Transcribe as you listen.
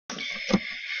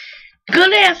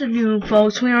Good afternoon,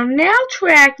 folks. We are now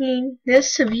tracking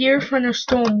this severe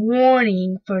thunderstorm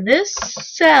warning for this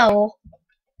cell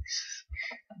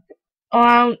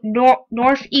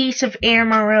northeast of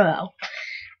Amarillo.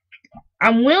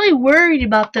 I'm really worried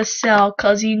about this cell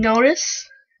because you notice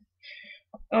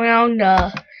around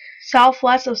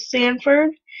southwest of Sanford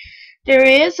there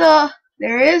is a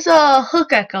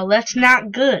hook echo. That's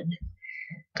not good,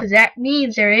 because that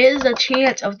means there is a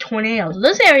chance of tornadoes.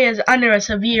 This area is under a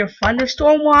severe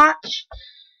thunderstorm watch,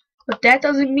 but that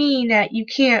doesn't mean that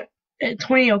a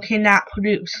tornado cannot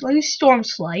produce. Let me storm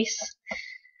slice.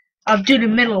 I'll do the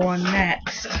middle one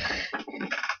next.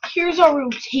 Here's our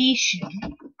rotation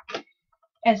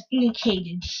as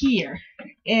indicated here.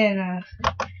 And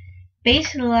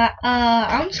basically,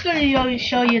 I'm just going to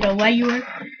show you the regular.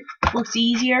 Looks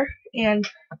easier. And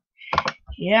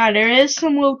yeah, there is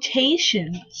some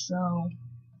rotation, so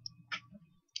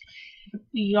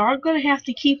we are going to have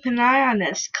to keep an eye on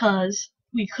this, because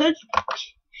we could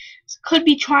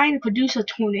be trying to produce a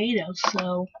tornado,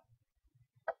 so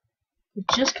we're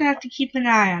just going to have to keep an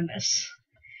eye on this.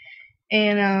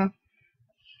 And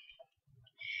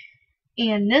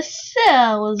this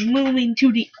cell is moving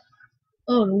to the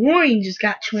warning just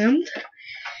got trimmed,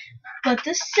 but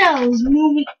this cell is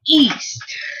moving east.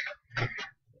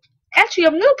 Actually,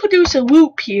 I'm going to produce a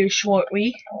loop here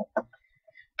shortly.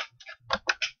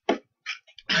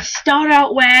 Start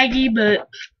out waggy, but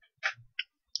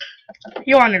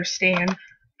you'll understand.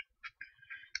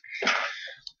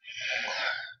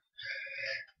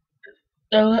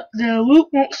 The loop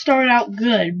won't start out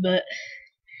good, but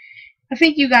I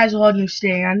think you guys will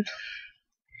understand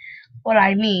what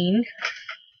I mean.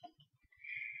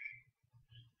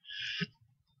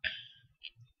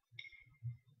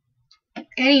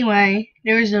 Anyway,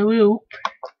 there's a loop.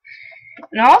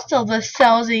 And also, this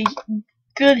cell is a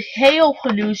good hail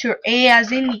producer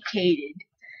as indicated.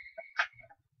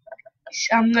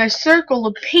 I'm going to circle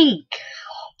the pink.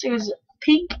 There's a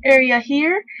pink area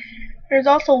here. There's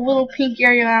also a little pink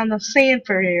area around the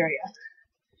Sanford area.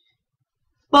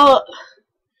 But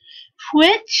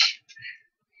which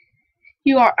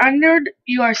you are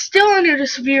still under the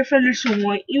severe thunderstorm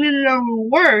warning, even though the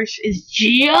worst is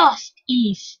just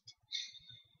east.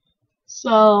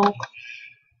 So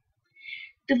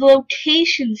the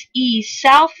location's east,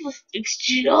 it's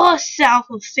just south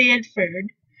of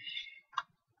Sanford.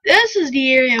 This is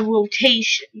the area of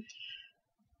rotation.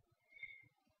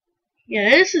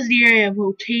 Yeah, this is the area of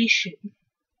rotation.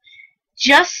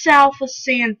 Just south of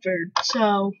Sanford.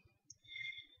 So,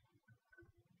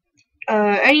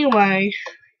 anyway,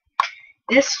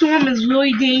 this storm is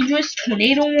really dangerous,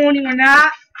 tornado warning or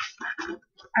not.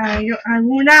 I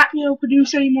will not be able to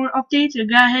produce any more updates. I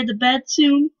gotta head to bed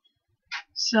soon.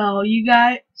 So, you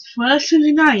guys, for us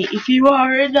tonight, if you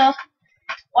are in the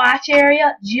watch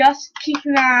area, just keep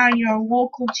an eye on your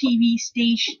local TV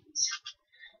stations.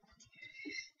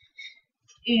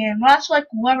 And watch like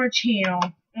Weather Channel.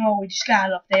 Oh, we just got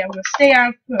it up there. I'm gonna stay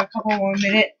on for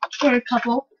a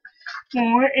couple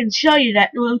more and show you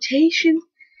that the rotation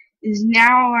is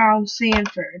now around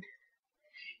Sanford.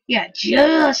 Yeah,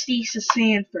 just east of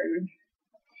Sanford.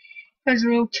 Because the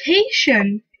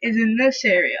rotation is in this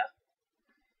area,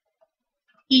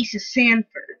 east of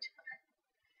Sanford.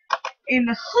 And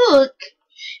the hook,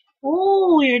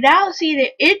 you're now seeing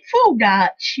the info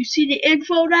dots. You see the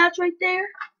info dots right there?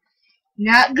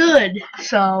 Not good.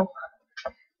 So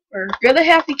we're gonna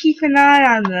have to keep an eye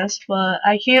on this, but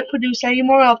I can't produce any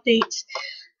more updates.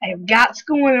 I have got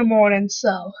school in the morning,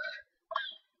 so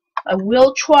I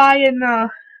will try and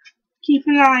keep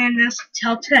an eye on this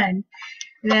till 10.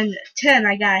 And then at 10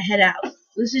 I gotta head out.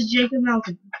 This is Jacob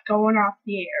Melton going off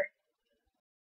the air.